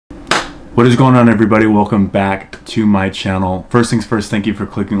What is going on, everybody? Welcome back to my channel. First things first, thank you for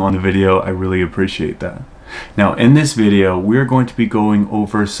clicking on the video. I really appreciate that. Now in this video, we're going to be going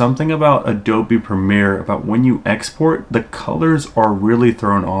over something about Adobe Premiere, about when you export, the colors are really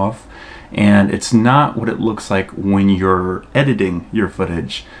thrown off and it's not what it looks like when you're editing your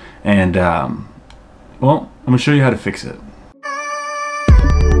footage. And well, I'm gonna show you how to fix it.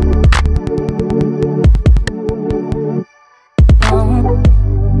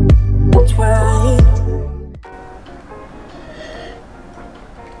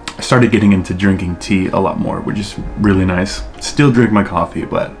 I started getting into drinking tea a lot more, which is really nice. Still drink my coffee,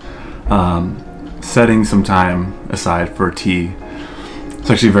 but setting some time aside for tea, it's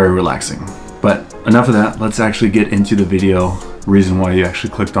actually very relaxing. But enough of that, let's actually get into the video, reason why you actually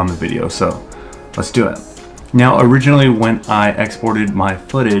clicked on the video, so let's do it. Now originally when I exported my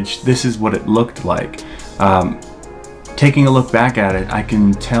footage, this is what it looked like. Taking a look back at it, I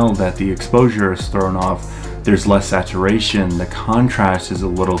can tell that the exposure is thrown off. There's less saturation, the contrast is a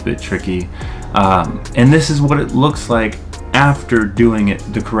little bit tricky, and this is what it looks like after doing it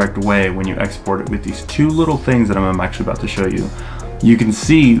the correct way when you export it with these two little things that I'm actually about to show you. You can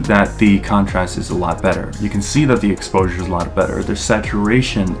see that the contrast is a lot better. You can see that the exposure is a lot better. There's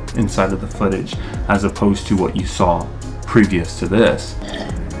saturation inside of the footage as opposed to what you saw previous to this.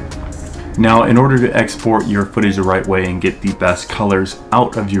 Now, in order to export your footage the right way and get the best colors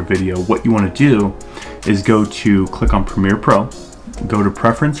out of your video, what you want to do is click on Premiere Pro, go to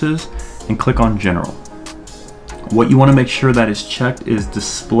Preferences, and click on General. What you want to make sure that is checked is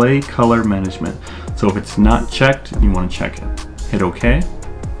Display Color Management. So if it's not checked, you want to check it. Hit OK.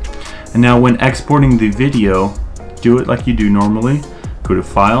 And now when exporting the video, do it like you do normally. Go to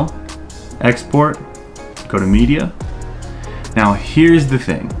File, Export, go to Media. Now here's the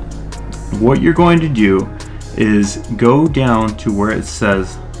thing. What you're going to do is go down to where it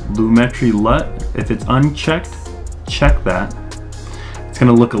says Lumetri LUT. If it's unchecked, check that. It's going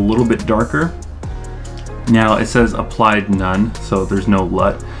to look a little bit darker. Now it says applied none, so there's no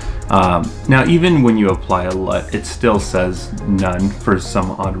LUT. Now even when you apply a LUT, it still says none for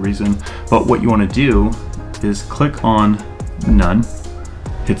some odd reason. But what you want to do is click on none,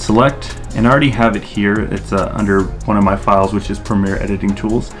 hit select, and I already have it here. It's under one of my files, which is Premiere Editing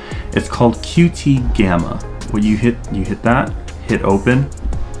Tools. It's called QT Gamma. When you hit that, hit open.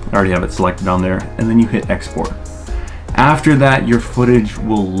 I already have it selected on there, and then you hit export. After that, your footage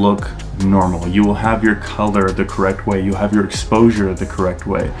will look normal. You will have your color the correct way. You'll have your exposure the correct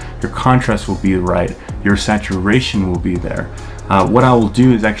way. Your contrast will be right. Your saturation will be there. What I will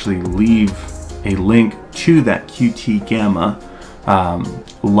do is actually leave a link to that QT Gamma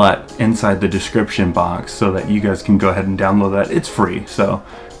LUT inside the description box so that you guys can go ahead and download that. It's free, so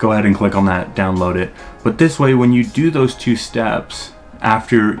go ahead and click on that, download it. But this way, when you do those two steps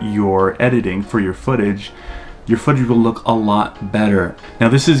after your editing for your footage will look a lot better. Now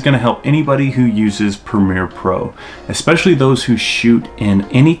this is going to help anybody who uses Premiere Pro, especially those who shoot in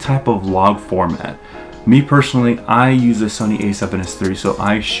any type of log format. Me personally, I use a Sony a7S III, so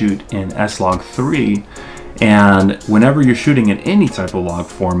I shoot in S-Log3. And whenever you're shooting in any type of log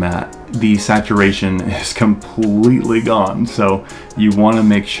format, the saturation is completely gone. So you want to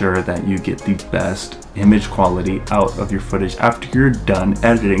make sure that you get the best image quality out of your footage after you're done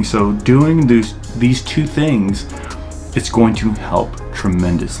editing. So doing these two things, it's going to help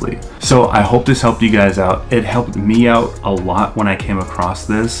tremendously. So I hope this helped you guys out. It helped me out a lot when I came across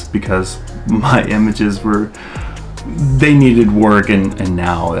this because my images they needed work, and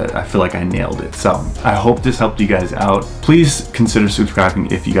now I feel like I nailed it. So I hope this helped you guys out. Please consider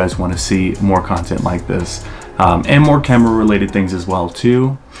subscribing if you guys want to see more content like this, and more camera related things as well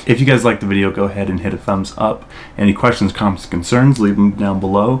too. If you guys liked the video, go ahead and hit a thumbs up. Any questions, comments, concerns, leave them down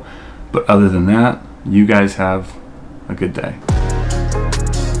below. But other than that, you guys have a good day.